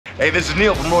Hey, this is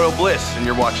Neil from Royal Bliss, and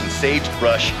you're watching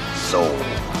Sagebrush Soul.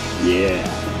 Yeah,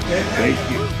 thank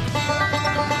you.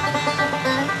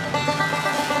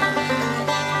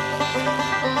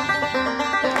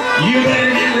 You better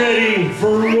get ready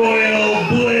for Royal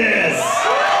Bliss.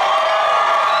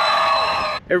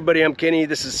 Hey everybody, I'm Kenny.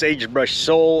 This is Sagebrush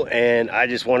Soul, and I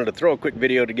just wanted to throw a quick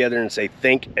video together and say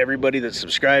thank everybody that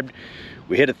subscribed.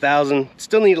 We hit 1,000.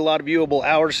 Still need a lot of viewable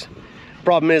hours.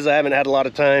 Problem is I haven't had a lot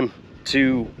of time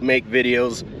to make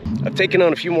videos. I've taken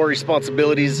on a few more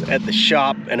responsibilities at the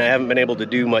shop, and I haven't been able to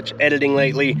do much editing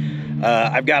lately.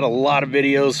 I've got a lot of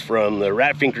videos from the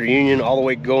Ratfink reunion all the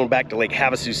way going back to Lake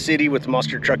Havasu City with the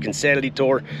Monster Truck Insanity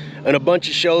Tour and a bunch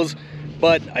of shows,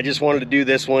 but I just wanted to do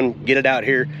this one, get it out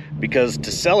here, because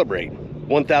to celebrate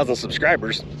 1,000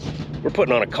 subscribers, we're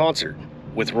putting on a concert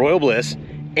with Royal Bliss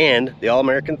and the All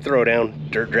American Throwdown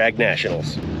Dirt Drag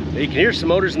Nationals. Now you can hear some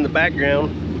motors in the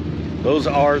background. Those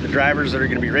are the drivers that are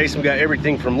going to be racing. We got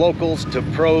everything from locals to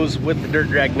pros with the Dirt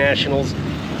Drag Nationals.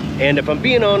 And if I'm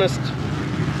being honest,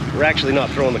 we're actually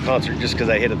not throwing the concert just because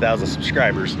I hit 1,000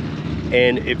 subscribers.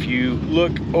 And if you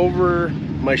look over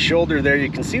my shoulder there,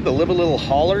 you can see the little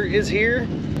hauler is here.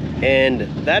 And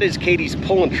that is Katie's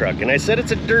pulling truck. And I said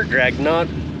it's a dirt drag, not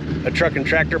a truck and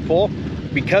tractor pull,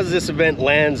 because this event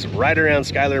lands right around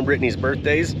Skylar and Brittany's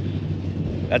birthdays.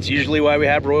 That's usually why we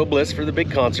have Royal Bliss for the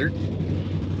big concert.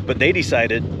 But they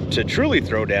decided to truly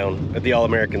throw down at the All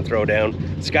American Throwdown.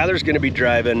 Skylar's going to be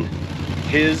driving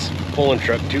his pulling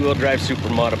truck, two-wheel drive super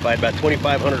modified, about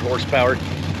 2,500 horsepower.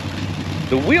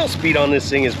 The wheel speed on this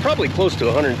thing is probably close to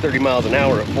 130 miles an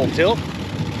hour at full tilt,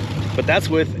 but that's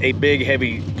with a big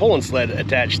heavy pulling sled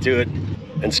attached to it.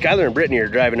 And Skylar and Brittany are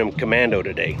driving him commando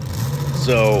today.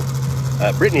 So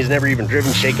Brittany's never even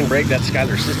driven shake and brake. That's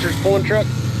Skylar's sister's pulling truck.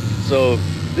 So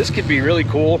this could be really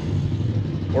cool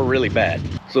or really bad.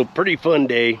 So pretty fun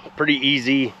day, pretty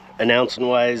easy announcing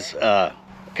wise, kind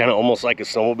of almost like a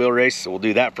snowmobile race. So we'll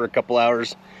do that for a couple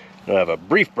hours. We'll have a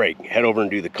brief break, head over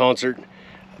and do the concert.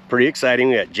 Pretty exciting.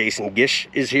 We got Jason Gish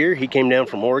is here. He came down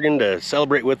from Oregon to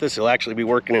celebrate with us. He'll actually be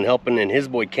working and helping, and his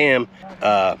boy Cam,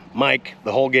 Mike,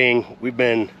 the whole gang, we've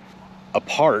been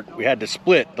apart. We had to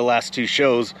split the last two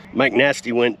shows. Mike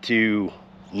Nasty went to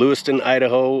Lewiston,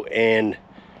 Idaho, and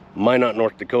Minot,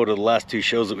 North Dakota, the last two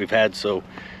shows that we've had. So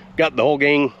got the whole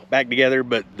gang back together,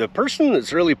 but the person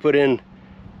that's really put in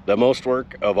the most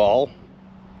work of all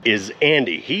is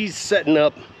Andy. He's setting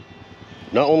up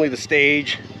not only the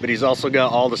stage, but he's also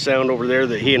got all the sound over there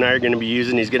that he and I are going to be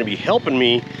using. He's going to be helping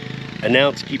me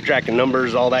announce, keep track of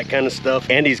numbers, all that kind of stuff.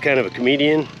 Andy's kind of a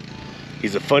comedian.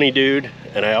 He's a funny dude,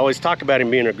 and I always talk about him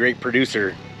being a great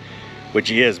producer, which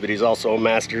he is, but he's also a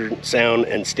master sound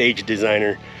and stage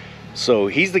designer. So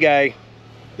he's the guy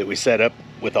that we set up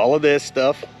with all of this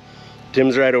stuff.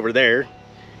 Tim's right over there.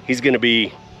 He's gonna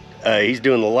be, he's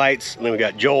doing the lights, and then we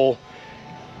got Joel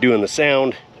doing the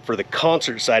sound for the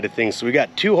concert side of things. So we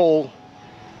got two whole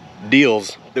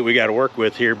deals that we got to work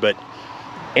with here, but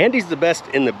Andy's the best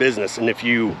in the business. And if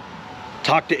you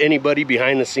talk to anybody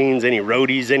behind the scenes, any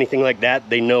roadies, anything like that,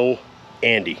 they know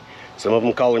Andy. Some of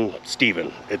them call him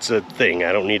Steven. It's a thing.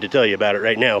 I don't need to tell you about it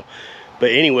right now.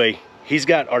 But anyway, he's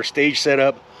got our stage set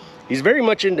up. He's very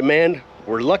much in demand.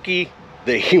 We're lucky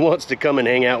that he wants to come and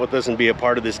hang out with us and be a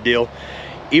part of this deal,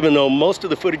 even though most of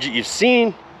the footage that you've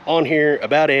seen on here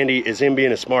about Andy is him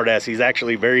being a smartass. He's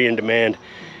actually very in demand,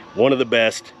 one of the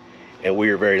best, and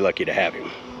we are very lucky to have him.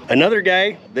 Another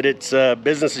guy that it's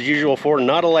business as usual for,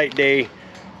 not a light day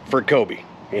for Kobe.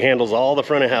 He handles all the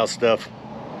front of house stuff,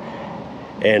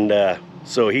 and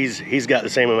so he's got the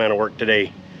same amount of work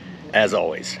today as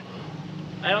always.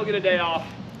 I don't get a day off.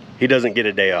 He doesn't get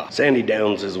a day off. Sandy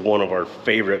Downs is one of our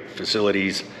favorite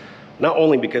facilities, not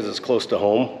only because it's close to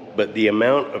home, but the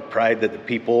amount of pride that the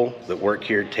people that work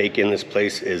here take in this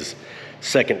place is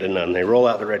second to none. They roll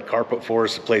out the red carpet for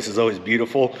us. The place is always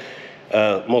beautiful.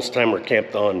 Most of the time we're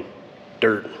camped on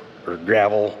dirt or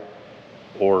gravel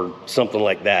or something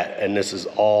like that, and this is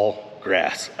all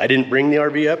grass. I didn't bring the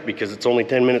RV up because it's only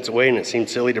 10 minutes away and it seemed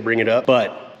silly to bring it up,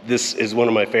 but this is one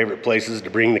of my favorite places to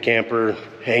bring the camper,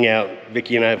 hang out.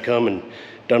 Vicky and I have come and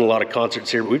done a lot of concerts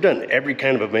here. We've done every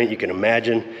kind of event you can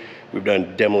imagine. We've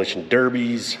done demolition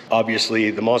derbies,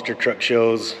 obviously the monster truck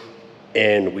shows,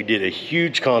 and we did a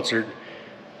huge concert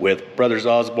with Brothers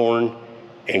Osborne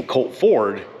and Colt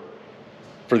Ford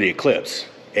for the Eclipse.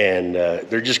 And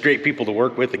they're just great people to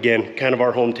work with. Again, kind of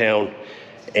our hometown,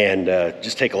 and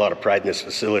just take a lot of pride in this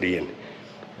facility, and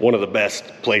one of the best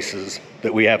places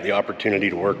that we have the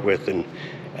opportunity to work with, and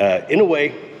in a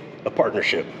way, a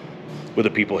partnership with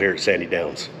the people here at Sandy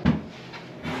Downs.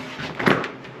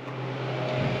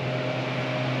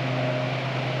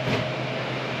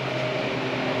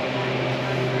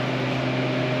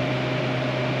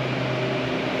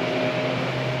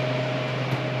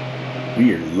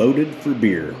 We are loaded for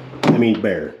beer. I mean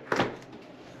bear.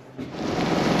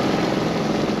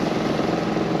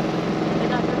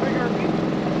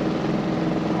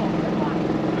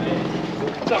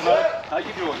 What's up, bud? How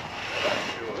you doing?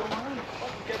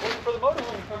 For the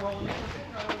motorhome come rolling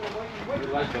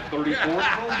in. Like the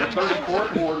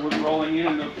 34th board was rolling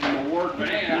in the ward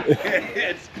van.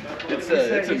 It's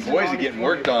in Boise getting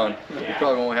worked on. We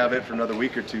probably won't have it for another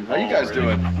week or two. How you guys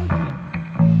doing?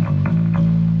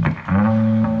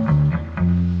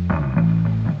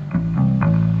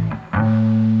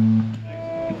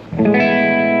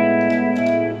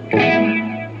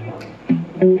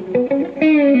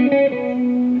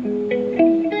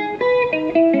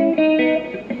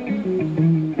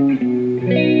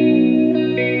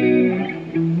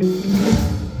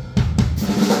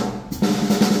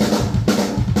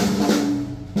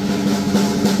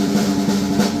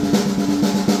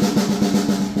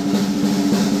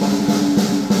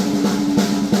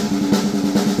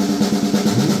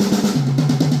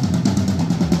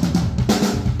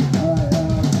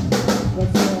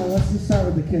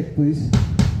 Kick, please.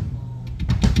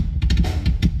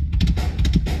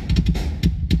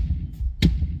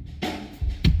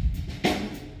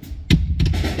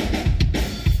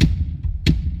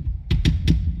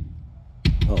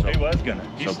 He was gonna.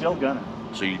 He's still gonna.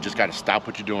 So you just got to stop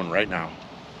what you're doing right now.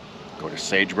 Go to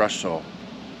Sagebrush Soul.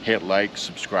 Hit like,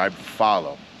 subscribe,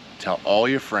 follow. Tell all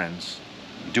your friends.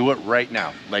 Do it right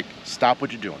now. Like, stop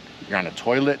what you're doing. You're on a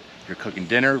toilet, you're cooking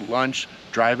dinner, lunch,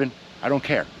 driving. I don't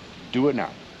care. Do it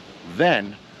now.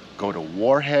 Then go to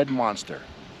Warhead Monster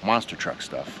Truck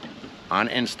stuff on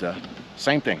Insta.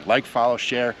 Same thing, like, follow,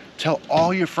 share, tell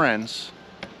all your friends.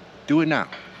 Do it now.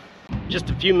 Just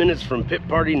a few minutes from pit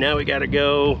party. Now we gotta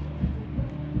go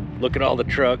look at all the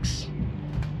trucks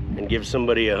and give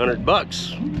somebody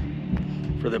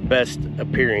 $100 for the best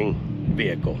appearing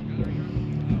vehicle.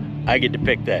 I get to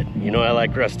pick that. You know I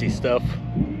like rusty stuff.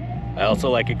 I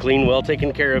also like a clean, well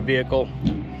taken care of vehicle.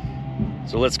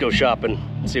 So let's go shopping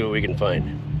and see what we can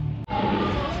find.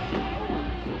 I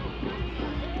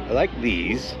like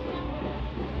these.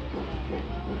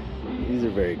 These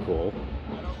are very cool.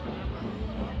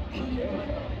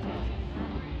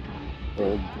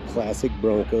 Old classic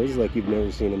Broncos like you've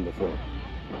never seen them before.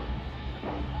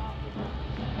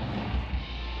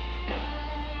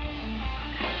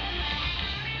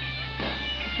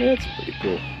 That's pretty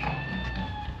cool.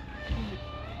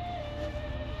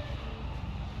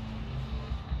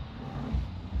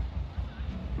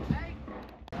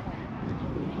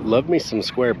 Love me some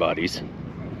square bodies.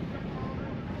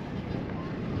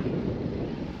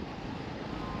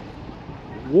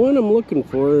 One I'm looking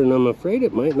for, and I'm afraid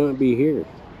it might not be here.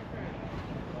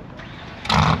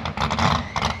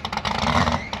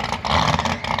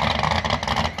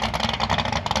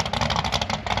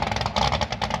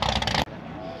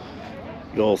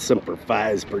 The old Semper Fi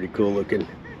is pretty cool looking.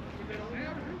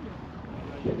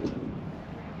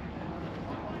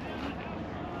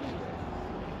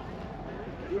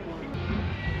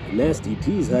 Nasty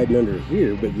T's hiding under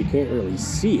here, but you can't really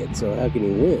see it, so how can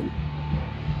he win?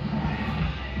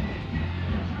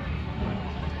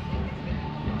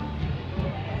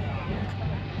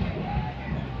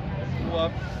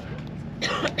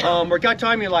 We got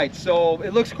timing lights, so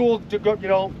it looks cool to go, you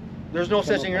know, there's no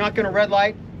such thing. You're not going to red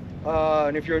light,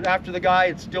 and if you're after the guy,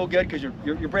 it's still good because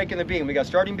you're breaking the beam. We got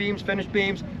starting beams, finished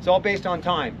beams. It's all based on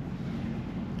time.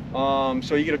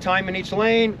 So you get a time in each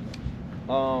lane.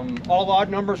 All odd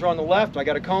numbers are on the left. I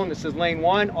got a cone that says lane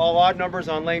 1. All odd numbers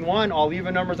on lane 1. All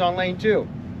even numbers on lane 2.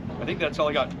 I think that's all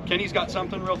I got. Kenny's got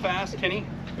something real fast. Kenny,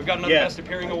 we've got another best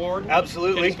appearing award.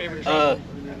 Absolutely. Kenny's favorite truck.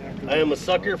 I am a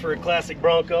sucker for a classic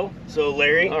Bronco. So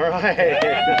Larry, all right,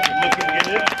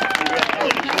 looking good.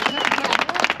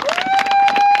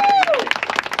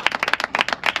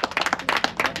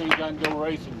 I think I can go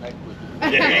racing next week.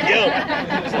 There you go.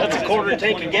 That's a quarter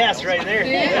tank of gas right there.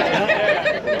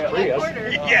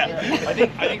 Yeah. I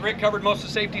think Rick covered most of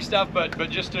the safety stuff, but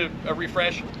just to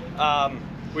refresh,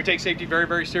 we take safety very,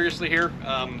 very seriously here.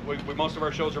 Most of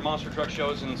our shows are monster truck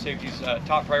shows, and safety's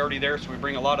top priority there, so we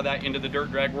bring a lot of that into the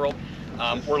dirt drag world.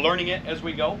 We're learning it as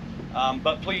we go,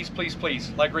 but please, please,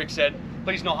 please, like Rick said,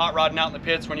 please no hot rodding out in the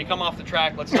pits. When you come off the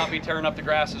track, let's not be tearing up the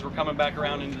grass as we're coming back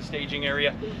around into the staging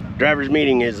area. Driver's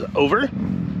meeting is over,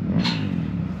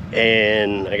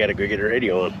 and I gotta go get a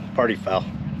radio on. Party foul.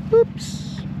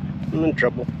 Oops, I'm in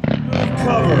trouble.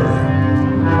 Cover.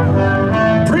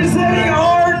 Presenting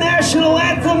our national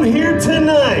anthem here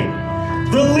tonight,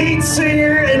 the lead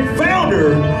singer and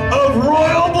founder of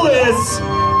Royal Bliss,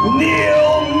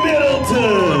 Neil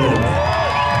Middleton.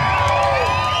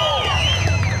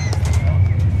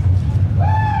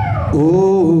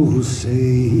 Oh,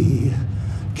 say,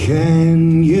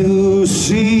 can you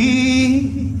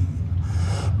see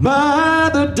by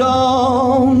the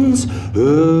dawn's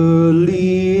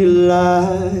early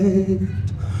light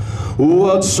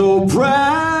what so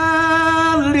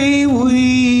proudly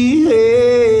we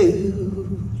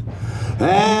hailed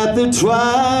at the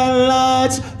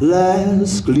twilight's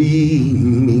last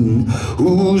gleaming,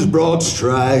 whose broad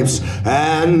stripes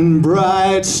and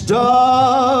bright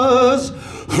stars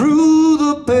through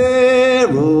the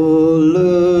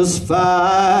perilous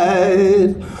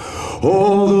fight,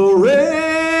 all the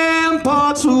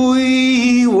ramparts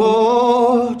we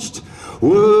watched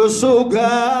were so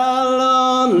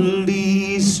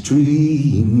gallantly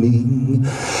streaming,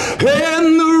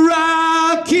 and the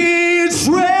rockets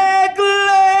red glare,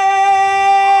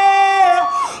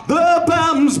 the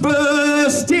bombs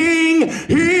bursting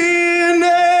in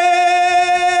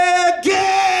air,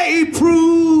 gave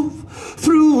proof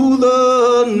through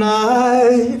the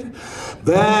night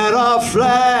that our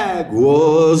flag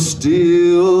was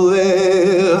still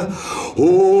there.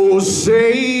 Oh,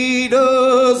 say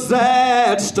does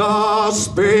that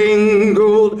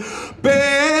star-spangled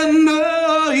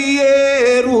banner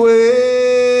yet wave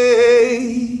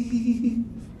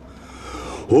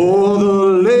o'er the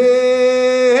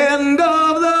land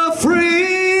of the free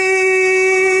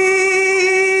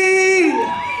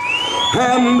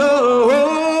and the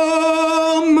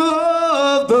home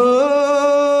of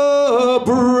the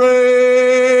brave.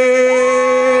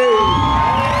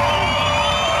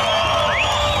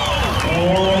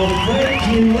 Thank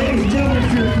you, ladies and gentlemen,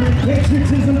 for your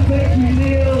patriotism. Thank you,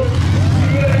 Neil.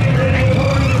 You guys get ready to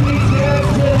party with these guys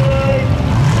tonight.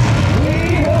 We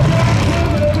have got some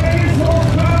of the biggest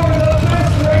horsepower, the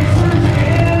best racers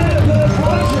in the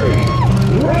country,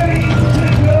 ready to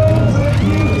go with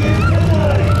you here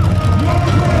tonight. Your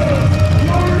friends,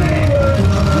 your neighbors,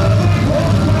 the big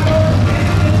horsepower,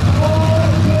 and it's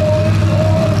all going on.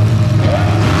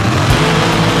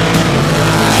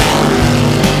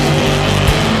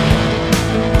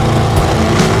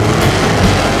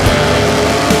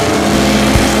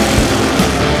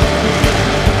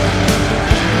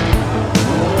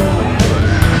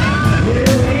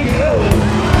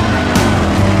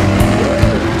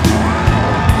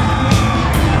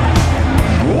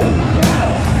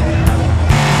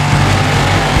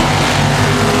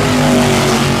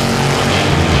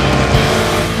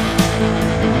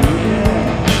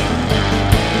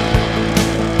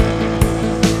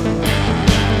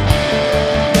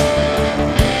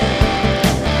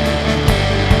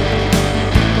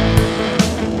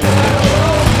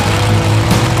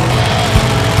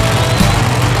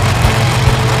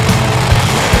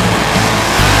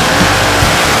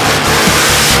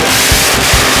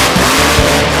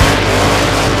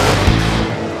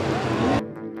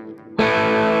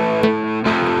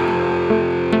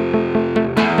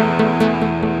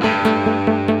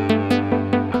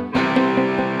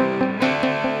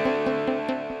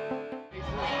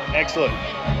 Excellent.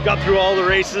 Got through all the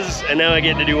races, and now I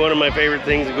get to do one of my favorite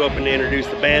things and go up and introduce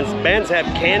the bands. Bands have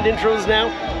canned intros now,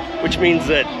 which means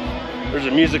that there's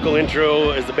a musical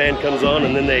intro as the band comes on,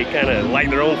 and then they kind of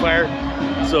light their own fire.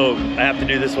 So I have to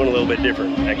do this one a little bit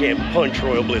different. I can't punch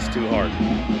Royal Bliss too hard.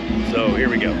 So here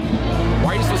we go.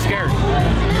 Why are you so scared?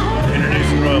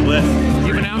 Introducing Royal Bliss.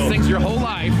 You've announced things your whole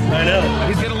life. I know.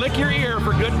 He's gonna lick your ear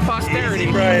for good posterity.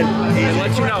 Easy, Brian. And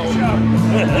let you know.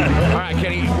 All right,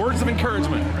 Kenny. Words of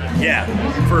encouragement. Yeah.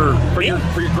 For your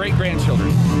great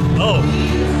grandchildren. Oh.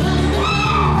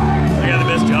 I got the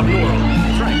best job in the world.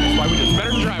 That's right. That's why we do it.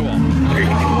 Better than drywall.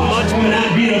 Much For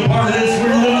not being a part of this,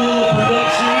 we're Little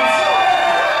Productions.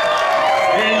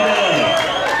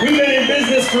 And we've been in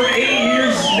business for 8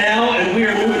 years now, and we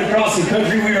are moving across the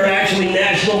country. We are actually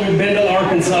national. We've been to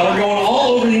Arkansas. We're going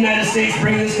all over the United States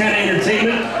bringing this kind of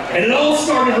entertainment. And it all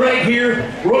started right here.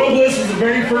 Royal Bliss was the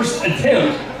very first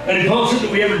attempt at a concert that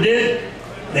we ever did.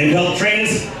 They've helped train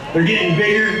us. They're getting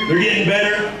bigger, they're getting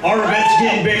better. Our events are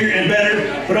getting bigger and better.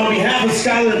 But on behalf of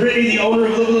Skylar and Brittany, the owner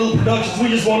of Little Productions, we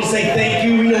just want to say thank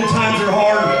you. We know times are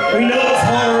hard. We know it's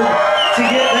hard to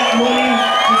get that money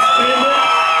to spend it.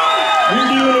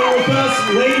 You're doing it with us.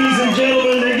 Ladies and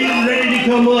gentlemen, they're getting ready to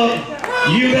come up.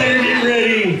 You better get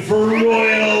ready for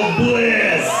Royal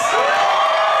Bliss.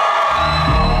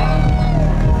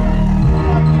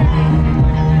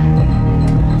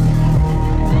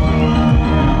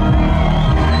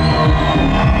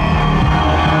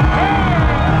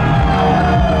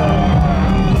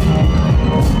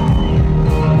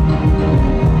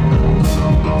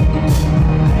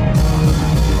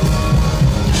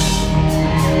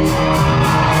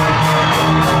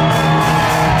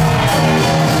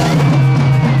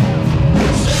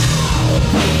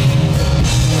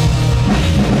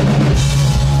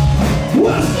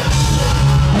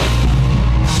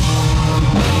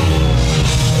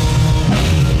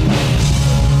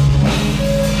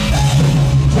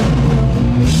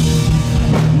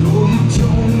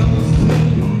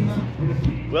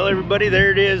 everybody,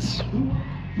 there it is.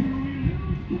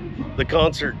 The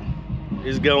concert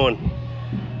is going.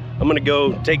 I'm gonna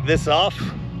go take this off,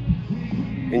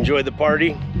 enjoy the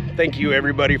party. Thank you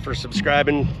everybody for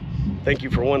subscribing. Thank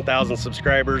you for 1,000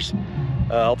 subscribers.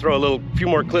 I'll throw a few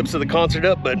more clips of the concert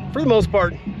up, but for the most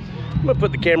part, I'm gonna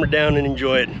put the camera down and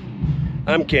enjoy it.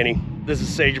 I'm Kenny. This is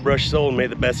Sagebrush Soul, and may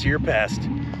the best of your past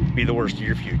be the worst of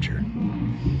your future.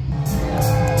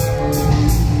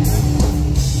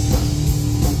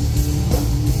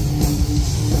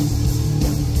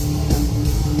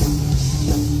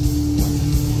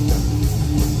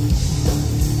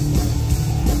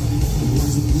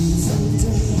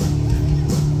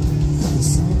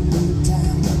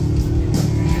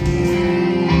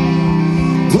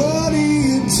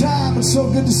 It's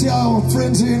so good to see all our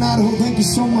friends here in Idaho. Thank you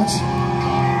so much.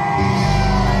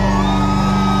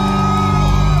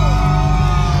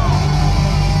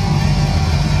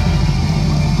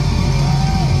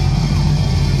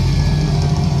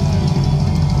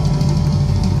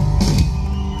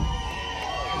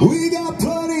 We got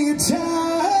plenty of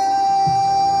time.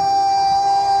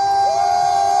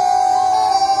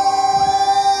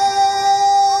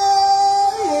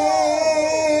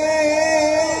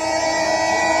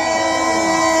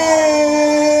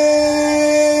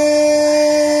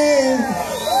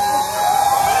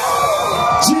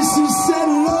 Just to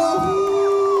settle on,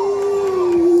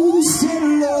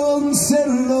 settle on,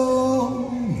 settle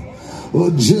on. Or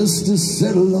just to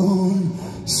settle on,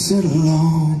 settle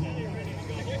on.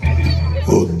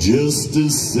 Or just to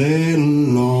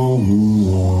settle on.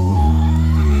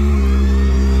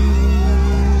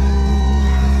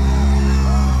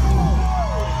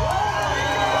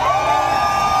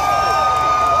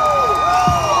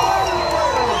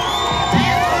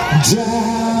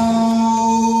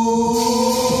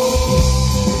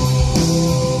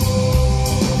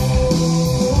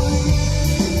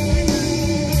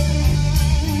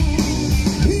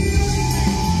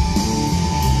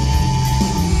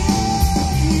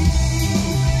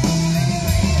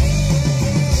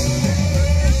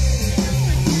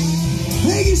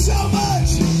 Thank you so much.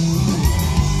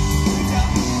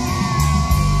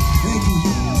 Thank you.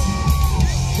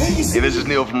 Thank you so Hey, this is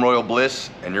Neil from Royal Bliss,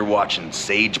 and you're watching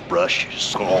Sagebrush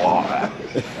Soul.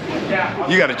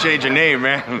 You gotta change your name,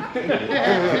 man.